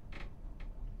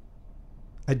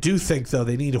 I do think, though,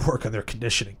 they need to work on their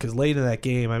conditioning, because late in that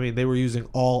game, I mean, they were using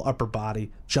all upper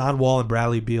body. John Wall and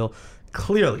Bradley Beal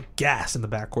clearly gassed in the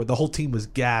backcourt. The whole team was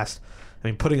gassed. I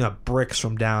mean, putting up bricks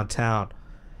from downtown.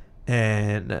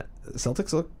 And the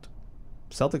Celtics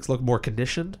looked more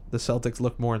conditioned. The Celtics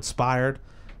looked more inspired.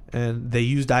 And they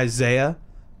used Isaiah,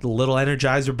 the little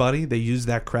Energizer Bunny. They used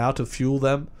that crowd to fuel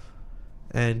them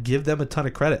and give them a ton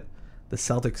of credit. The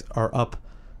Celtics are up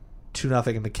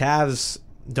 2-0, and the Cavs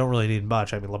don't really need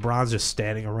much. I mean, LeBron's just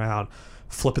standing around,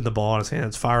 flipping the ball in his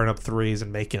hands, firing up threes,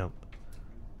 and making them.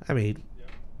 I mean,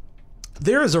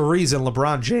 there is a reason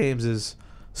LeBron James is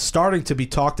starting to be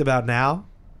talked about now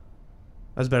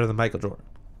as better than Michael Jordan.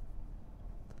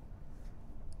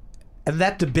 And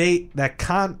that debate, that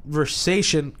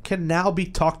conversation can now be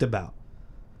talked about.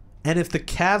 And if the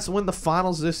Cavs win the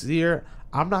finals this year,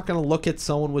 I'm not going to look at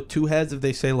someone with 2 heads if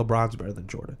they say LeBron's better than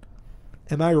Jordan.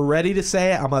 Am I ready to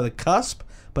say it? I'm on the cusp,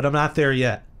 but I'm not there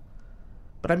yet.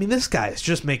 But I mean, this guy is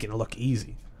just making it look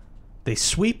easy. They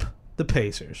sweep the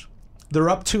Pacers. They're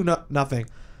up 2-0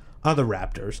 on the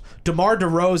Raptors. DeMar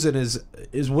DeRozan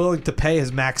is willing to pay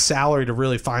his max salary to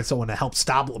really find someone to help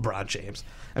stop LeBron James.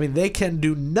 I mean, they can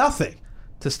do nothing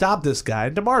to stop this guy.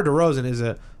 And DeMar DeRozan is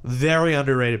a very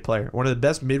underrated player, one of the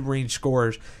best mid-range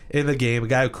scorers in the game, a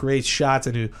guy who creates shots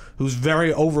and who's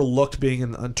very overlooked being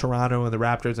in Toronto and the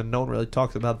Raptors, and no one really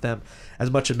talks about them as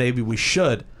much as maybe we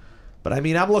should. But I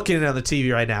mean, I'm looking at it on the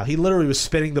TV right now. He literally was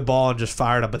spinning the ball and just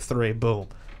fired up a 3. Boom.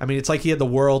 I mean, it's like he had the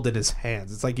world in his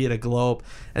hands. It's like he had a globe.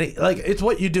 And it's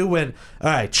what you do when,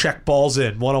 all right, check balls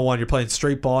in, 1-on-1. You're playing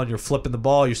straight ball, and you're flipping the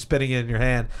ball. You're spinning it in your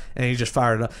hand, and you just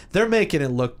fire it up. They're making it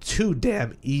look too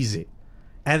damn easy.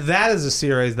 And that is a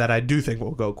series that I do think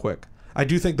will go quick. I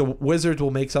do think the Wizards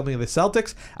will make something of the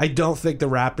Celtics. I don't think the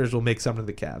Raptors will make something of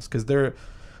the Cavs, because they're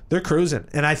cruising,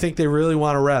 and I think they really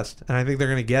want to rest, and I think they're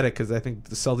going to get it, because I think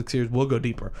the Celtics series will go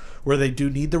deeper. Where they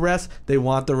do need the rest, they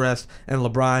want the rest, and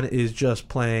LeBron is just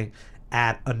playing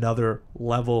at another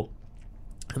level,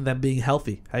 and them being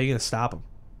healthy. How are you going to stop them?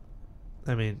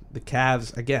 I mean, the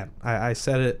Cavs, again, I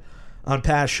said it on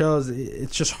past shows,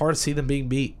 it's just hard to see them being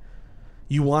beat.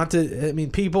 You want to, I mean,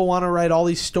 people want to write all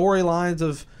these storylines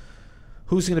of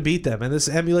who's going to beat them, and this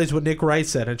emulates what Nick Wright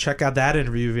said. And check out that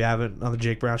interview if you haven't on the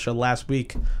Jake Brown Show last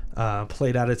week.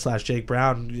 Played out it / Jake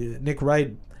Brown. Nick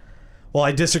Wright, well,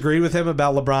 I disagreed with him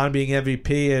about LeBron being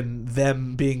MVP and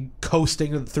them being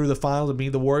coasting through the finals and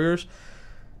being the Warriors.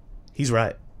 He's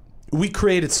right. We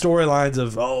created storylines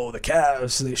of, the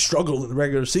Cavs, they struggled in the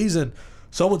regular season.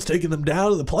 Someone's taking them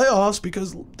down to the playoffs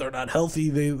because they're not healthy.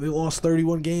 They lost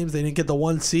 31 games. They didn't get the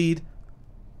 1 seed.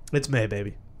 It's May,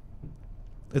 baby.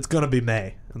 It's going to be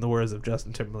May, in the words of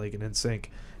Justin Timberlake and NSYNC.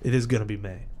 It is going to be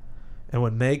May. And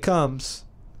when May comes,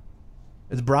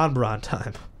 it's Bron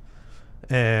time.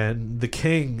 And the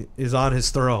king is on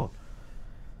his throne.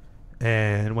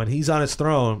 And when he's on his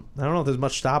throne, I don't know if there's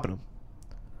much stopping him.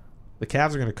 The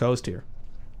Cavs are going to coast here.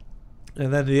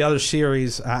 And then the other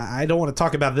series, I don't want to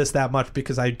talk about this that much,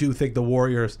 because I do think the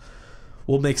Warriors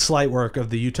will make slight work of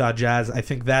the Utah Jazz. I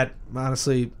think that,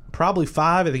 honestly, probably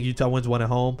 5. I think Utah wins 1 at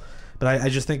home. But I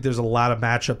just think there's a lot of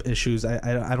matchup issues.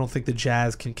 I don't think the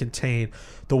Jazz can contain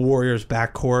the Warriors'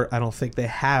 backcourt. I don't think they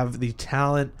have the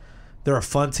talent. They're a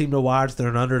fun team to watch. They're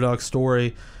an underdog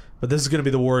story. But this is going to be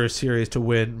the Warriors series to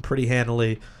win pretty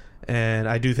handily. And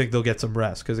I do think they'll get some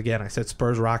rest. Because, again, I said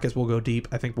Spurs-Rockets will go deep.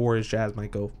 I think Warriors-Jazz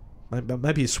might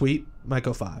be a sweep. Might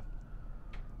go 5.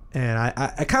 And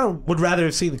I kind of would rather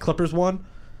have seen the Clippers won.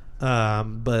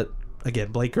 But,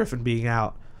 again, Blake Griffin being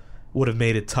out would have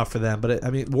made it tough for them. But,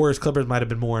 Warriors-Clippers might have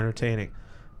been more entertaining.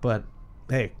 But,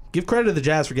 hey, give credit to the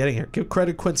Jazz for getting here. Give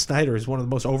credit to Quinn Snyder. He's one of the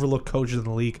most overlooked coaches in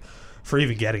the league for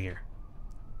even getting here.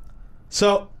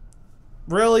 So,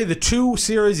 really, the 2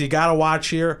 series you got to watch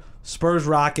here,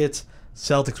 Spurs-Rockets,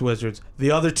 Celtics, Wizards.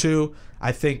 The other two,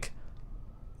 I think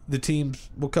the teams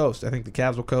will coast. I think the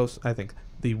Cavs will coast. I think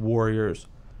the Warriors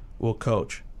will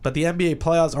coach. But the NBA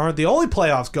playoffs aren't the only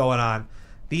playoffs going on.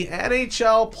 The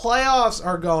NHL playoffs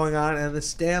are going on, and the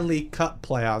Stanley Cup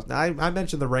playoffs. Now, I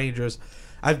mentioned the Rangers.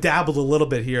 I've dabbled a little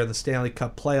bit here in the Stanley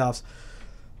Cup playoffs.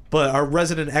 But our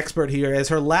resident expert here is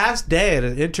her last day at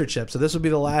an internship. So this will be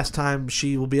the last time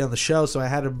she will be on the show. So I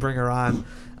had to bring her on.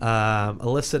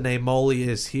 Alyssa Namoli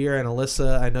is here. And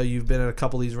Alyssa, I know you've been in a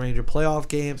couple of these Ranger playoff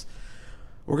games.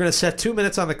 We're going to set 2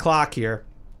 minutes on the clock here.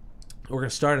 We're going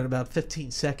to start in about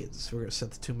 15 seconds. We're going to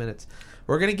set the 2 minutes.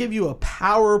 We're going to give you a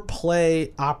power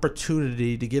play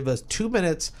opportunity to give us 2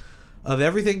 minutes of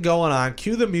everything going on.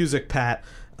 Cue the music, Pat,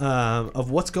 of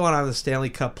what's going on in the Stanley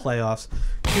Cup playoffs.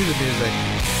 Cue the music.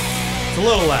 It's a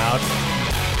little loud.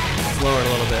 Let's lower it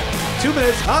a little bit. 2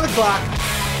 minutes on the clock.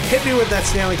 Hit me with that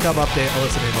Stanley Cup update.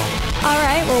 Alyssa Namoli. All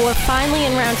right, well, we're finally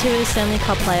in round 2 of the Stanley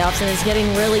Cup playoffs, and it's getting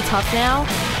really tough now.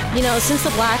 You know, since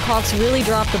the Blackhawks really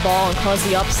dropped the ball and caused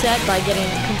the upset by getting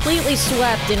completely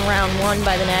swept in round 1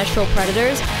 by the Nashville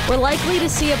Predators, we're likely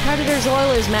to see a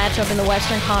Predators-Oilers matchup in the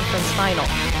Western Conference Final.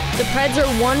 The Preds are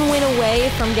 1 win away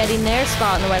from getting their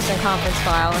spot in the Western Conference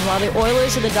Final, and while the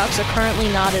Oilers and the Ducks are currently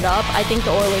knotted up, I think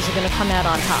the Oilers are going to come out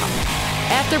on top.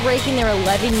 After breaking their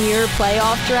 11-year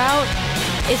playoff drought,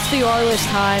 it's the Oilers'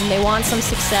 time. They want some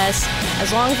success.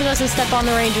 As long as it doesn't step on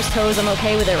the Rangers' toes, I'm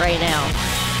okay with it right now.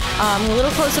 A little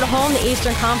closer to home, the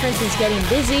Eastern Conference is getting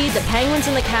busy. The Penguins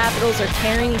and the Capitals are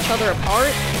tearing each other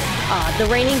apart. The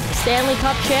reigning Stanley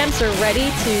Cup champs are ready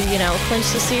to, clinch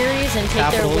the series and take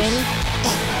Capitals. their win.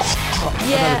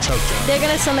 Yeah, they're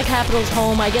going to send the Capitals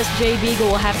home. I guess Jay Beagle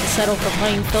will have to settle for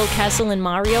playing Phil Kessel in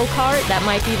Mario Kart. That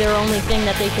might be their only thing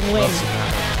that they can win.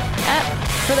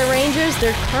 For the Rangers,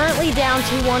 they're currently down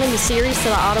 2-1 in the series to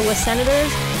the Ottawa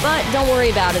Senators, but don't worry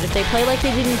about it. If they play like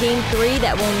they did in Game 3,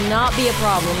 that will not be a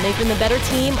problem. They've been the better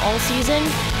team all season.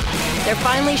 They're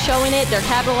finally showing it. They're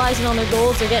capitalizing on their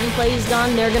goals. They're getting plays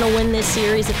done. They're going to win this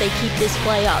series if they keep this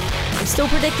play up. I'm still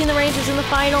predicting the Rangers in the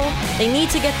final. They need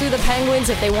to get through the Penguins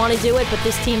if they want to do it, but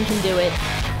this team can do it.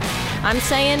 I'm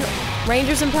saying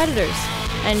Rangers and Predators,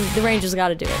 and the Rangers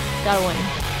got to do it. Got to win.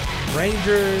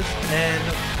 Rangers and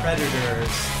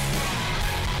Predators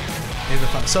in the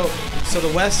final. So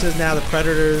the West is now the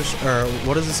Predators, or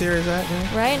what is the series at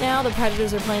now? Right now, the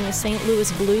Predators are playing the St.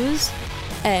 Louis Blues,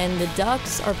 and the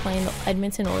Ducks are playing the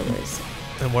Edmonton Oilers.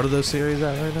 And what are those series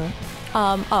at right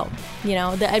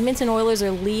now? The Edmonton Oilers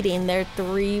are leading. They're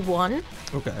 3-1.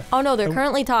 Okay. Oh, no, they're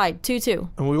currently tied, 2-2.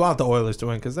 And we want the Oilers to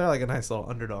win because they're like a nice little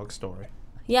underdog story.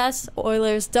 Yes,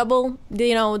 Oilers double.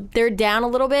 They're down a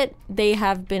little bit. They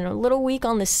have been a little weak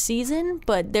on the season,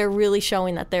 but they're really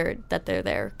showing that they're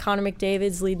there. Connor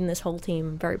McDavid's leading this whole team.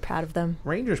 I'm very proud of them.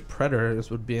 Rangers Predators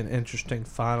would be an interesting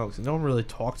final because no one really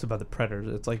talks about the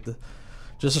Predators. It's like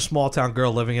just a small town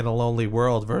girl living in a lonely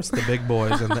world versus the big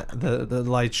boys and the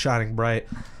lights shining bright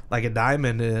like a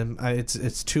diamond. And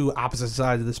it's two opposite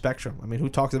sides of the spectrum. I mean, who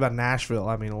talks about Nashville?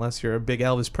 I mean, unless you're a big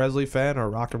Elvis Presley fan or a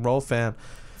rock and roll fan.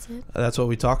 That's what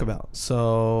we talk about.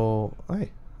 So,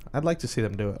 I'd like to see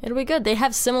them do it. It'll be good. They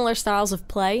have similar styles of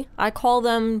play. I call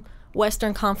them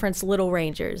Western Conference Little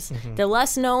Rangers. Mm-hmm. They're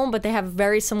less known, but they have a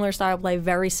very similar style of play,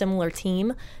 very similar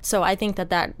team. So I think that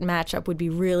matchup would be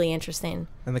really interesting.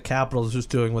 And the Capitals just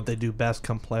doing what they do best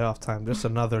come playoff time. Just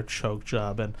another choke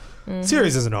job. And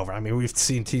series isn't over. I mean, we've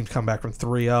seen teams come back from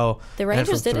 3-0 the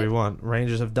Rangers and from did 3-1.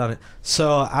 Rangers have done it.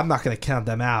 So I'm not going to count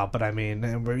them out. But, I mean,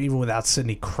 even without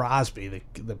Sidney Crosby,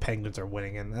 the Penguins are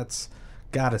winning. And that's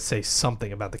got to say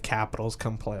something about the Capitals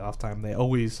come playoff time. They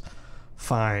always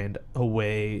find a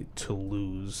way to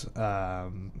lose.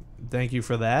 Thank you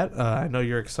for that. I know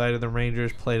you're excited the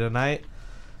Rangers play tonight.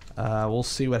 We'll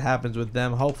see what happens with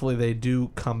them. Hopefully they do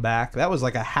come back. That was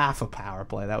like a half a power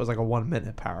play. That was like a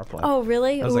 1-minute power play. Oh,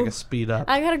 really? That was like a speed up.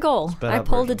 I got a goal. I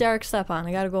pulled version. a Derek Stepan.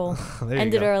 I got a goal.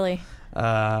 Ended early.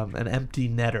 An empty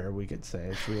netter, we could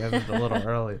say. So we ended a little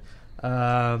early.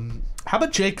 How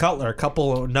about Jay Cutler? A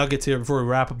couple of nuggets here before we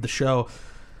wrap up the show.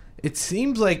 It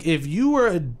seems like if you were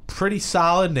a pretty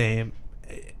solid name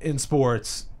in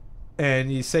sports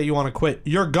and you say you want to quit,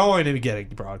 you're going to be getting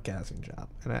a broadcasting job.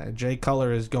 And Jay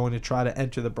Cutler is going to try to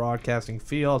enter the broadcasting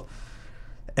field,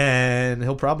 and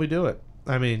he'll probably do it.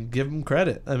 I mean, give him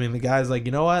credit. I mean, the guy's like,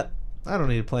 you know what? I don't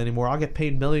need to play anymore. I'll get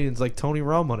paid millions like Tony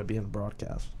Romo to be in the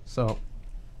broadcast. So,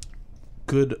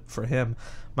 good for him.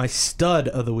 My stud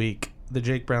of the week, the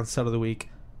Jake Brown stud of the week,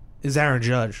 is Aaron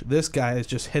Judge. This guy is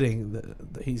just tearing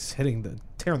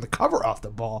the cover off the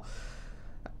ball.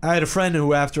 I had a friend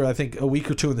who, after I think a week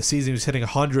or two in the season, he was hitting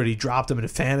 100. He dropped him into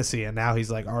fantasy, and now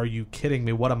he's like, "Are you kidding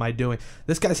me? What am I doing?"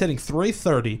 This guy's hitting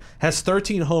 330, has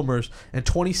 13 homers and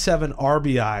 27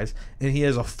 RBIs, and he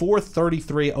has a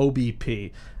 433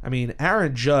 OBP. I mean,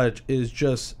 Aaron Judge is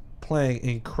just playing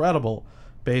incredible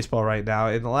baseball right now.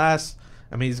 He's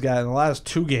got in the last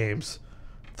 2 games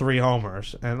 3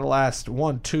 homers, and the last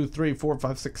 1, 2, 3, 4,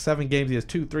 5, 6, 7 games he has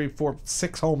 2, 3, 4,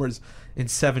 6 homers in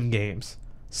 7 games.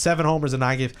 7 homers in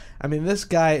 9 games. I mean, this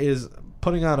guy is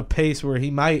putting on a pace where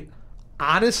he might,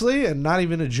 honestly, and not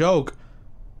even a joke,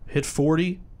 hit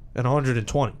 40 and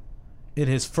 120 in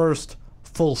his first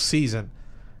full season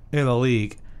in the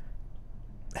league.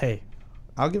 Hey,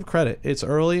 I'll give credit. It's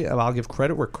early, and I'll give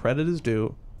credit where credit is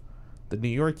due. The New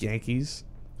York Yankees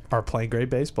are playing great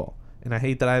baseball, and I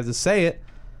hate that I have to say it.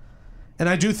 And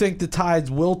I do think the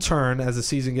tides will turn as the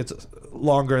season gets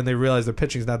longer and they realize their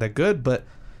pitching's not that good, but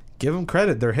give them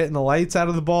credit. They're hitting the lights out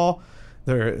of the ball.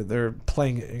 They're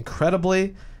playing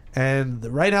incredibly. And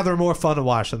right now they're more fun to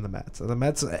watch than the Mets. The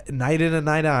Mets, night in and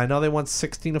night out. I know they won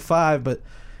 16-5, but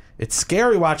it's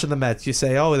scary watching the Mets. You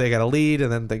say, oh, they got a lead,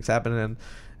 and then things happen,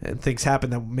 and things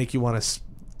happen that make you want to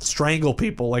strangle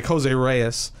people, like Jose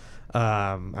Reyes.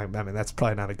 I mean, that's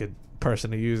probably not a good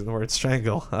person to use the word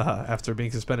strangle after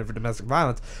being suspended for domestic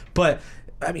violence. But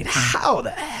I mean, how the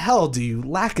hell do you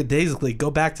lackadaisically go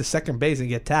back to second base and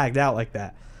get tagged out like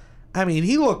that? I mean,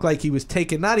 he looked like he was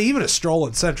taking not even a stroll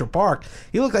in Central Park.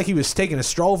 He looked like he was taking a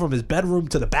stroll from his bedroom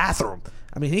to the bathroom.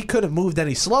 I mean, he couldn't have moved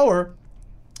any slower.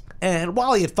 And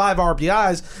while he had 5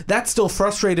 RBIs, that still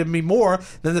frustrated me more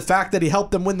than the fact that he helped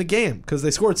them win the game, because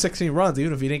they scored 16 runs.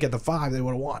 Even if he didn't get the 5, they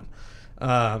would have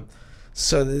won.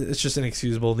 So it's just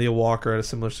inexcusable. Neil Walker at a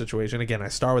similar situation. Again, I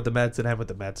start with the Mets and end with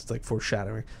the Mets. It's like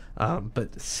foreshadowing. But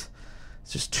it's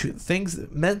just two things.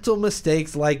 Mental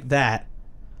mistakes like that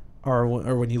are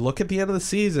when you look at the end of the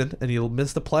season and you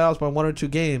miss the playoffs by 1 or 2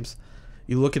 games.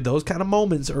 You look at those kind of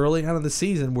moments early on in the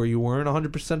season where you weren't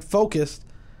 100% focused.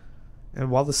 And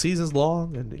while the season's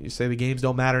long and you say the games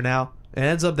don't matter now, it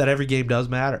ends up that every game does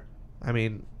matter. I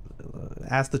mean,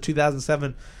 ask the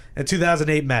 2007 and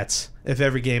 2008 Mets if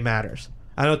every game matters.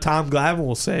 I know Tom Glavine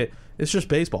will say it's just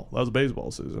baseball. That was a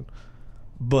baseball season.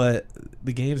 But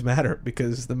the games matter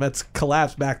because the Mets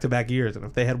collapsed back-to-back years. And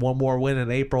if they had one more win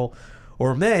in April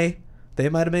or May, they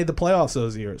might have made the playoffs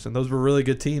those years. And those were really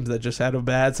good teams that just had a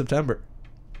bad September.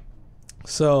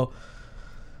 So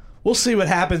we'll see what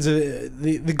happens.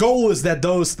 The goal is that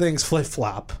those things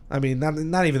flip-flop. I mean,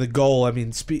 not even the goal. I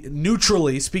mean, speaking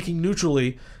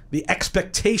neutrally, the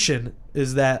expectation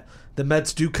is that the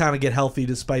Mets do kind of get healthy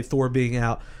despite Thor being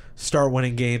out, start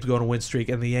winning games, go on a win streak,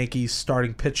 and the Yankees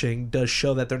starting pitching does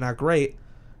show that they're not great.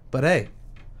 But hey,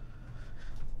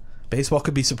 baseball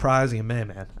could be surprising, and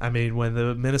man. I mean, when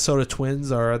the Minnesota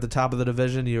Twins are at the top of the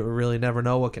division, you really never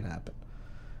know what can happen.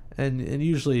 And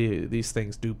usually these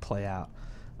things do play out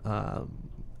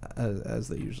as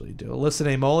they usually do. Listen,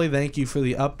 Amoli, thank you for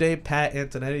the update. Pat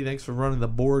Antonetti, thanks for running the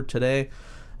board today.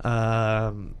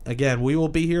 Again, we will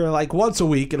be here like once a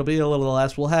week. It'll be a little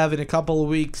less. We'll have in a couple of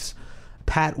weeks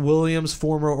Pat Williams,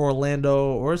 former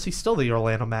Orlando, or is he still the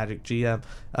Orlando Magic GM?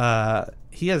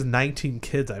 He has 19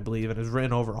 kids, I believe, and has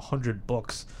written over 100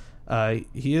 books.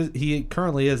 He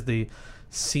currently is the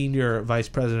senior vice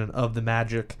president of the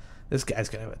Magic. This guy's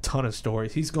going to have a ton of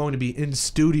stories. He's going to be in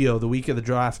studio the week of the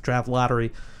draft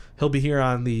lottery. He'll be here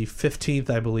on the 15th,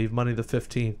 I believe, Monday the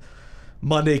 15th.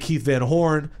 Monday, Keith Van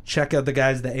Horn. Check out the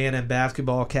guys at the A&M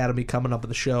Basketball Academy coming up at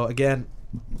the show. Again,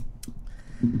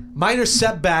 minor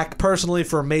setback personally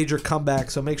for a major comeback,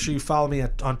 so make sure you follow me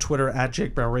on Twitter at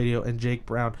Jake Brown Radio and Jake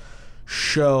Brown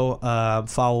Show.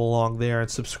 Follow along there and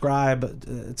subscribe.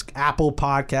 It's Apple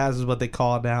Podcasts is what they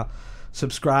call it now.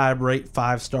 Subscribe, rate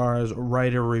 5 stars,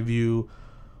 write a review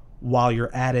while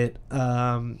you're at it.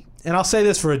 And I'll say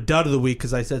this for a dud of the week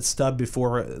because I said stud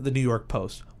before, the New York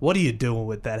Post. What are you doing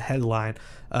with that headline?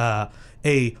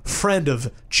 A friend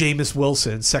of Jameis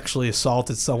Wilson sexually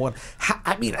assaulted someone.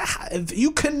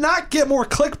 You cannot get more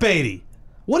clickbaity.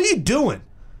 What are you doing?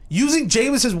 Using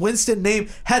Jameis Winston name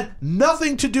had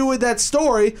nothing to do with that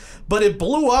story, but it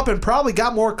blew up and probably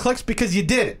got more clicks because you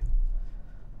did it.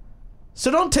 So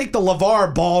don't take the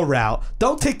LeVar Ball route.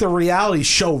 Don't take the reality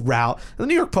show route. The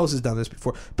New York Post has done this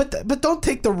before. But don't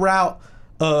take the route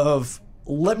of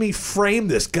let me frame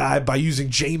this guy by using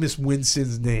Jameis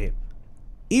Winston's name.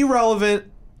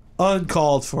 Irrelevant,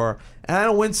 uncalled for. And I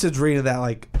know Winston's reading that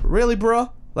like, really,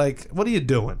 bro? Like, what are you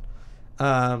doing?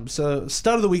 So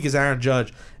stud of the week is Aaron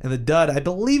Judge. And the dud, I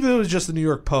believe it was just the New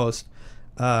York Post.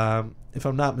 If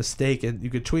I'm not mistaken, you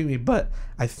could tweet me. But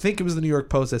I think it was the New York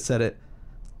Post that said it.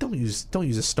 don't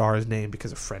use a star's name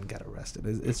because a friend got arrested.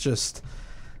 That's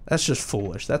just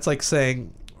foolish. That's like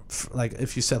saying, like,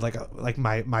 if you said like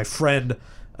my friend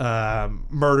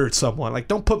murdered someone, like,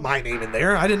 don't put my name in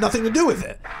there. I had nothing to do with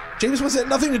it. James Winston had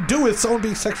nothing to do with someone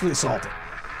being sexually assaulted.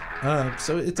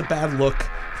 So it's a bad look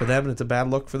for them, and it's a bad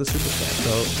look for the Superfans.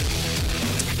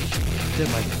 So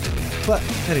didn't like it. But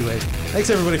anyway, thanks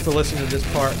everybody for listening to this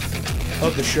part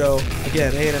of the show.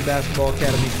 Again, A&M Basketball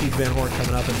Academy, Keith Van Horn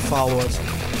coming up, and follow us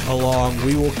along.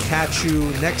 We will catch you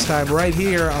next time right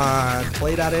here on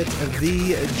Play.it,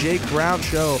 the Jake Brown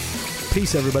Show.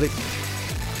 Peace, everybody.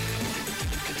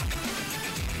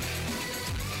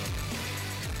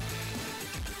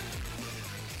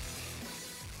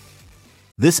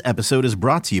 This episode is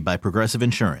brought to you by Progressive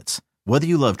Insurance. Whether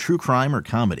you love true crime or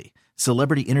comedy,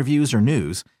 celebrity interviews or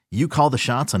news, you call the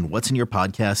shots on what's in your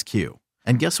podcast queue.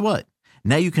 And guess what?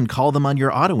 Now you can call them on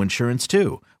your auto insurance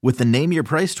too with the Name Your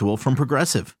Price tool from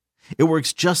Progressive. It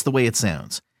works just the way it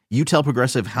sounds. You tell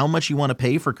Progressive how much you want to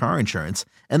pay for car insurance,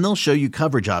 and they'll show you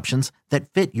coverage options that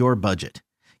fit your budget.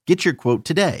 Get your quote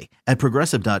today at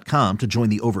Progressive.com to join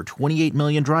the over 28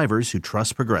 million drivers who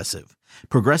trust Progressive.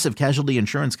 Progressive Casualty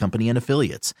Insurance Company and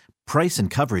Affiliates. Price and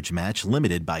coverage match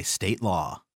limited by state law.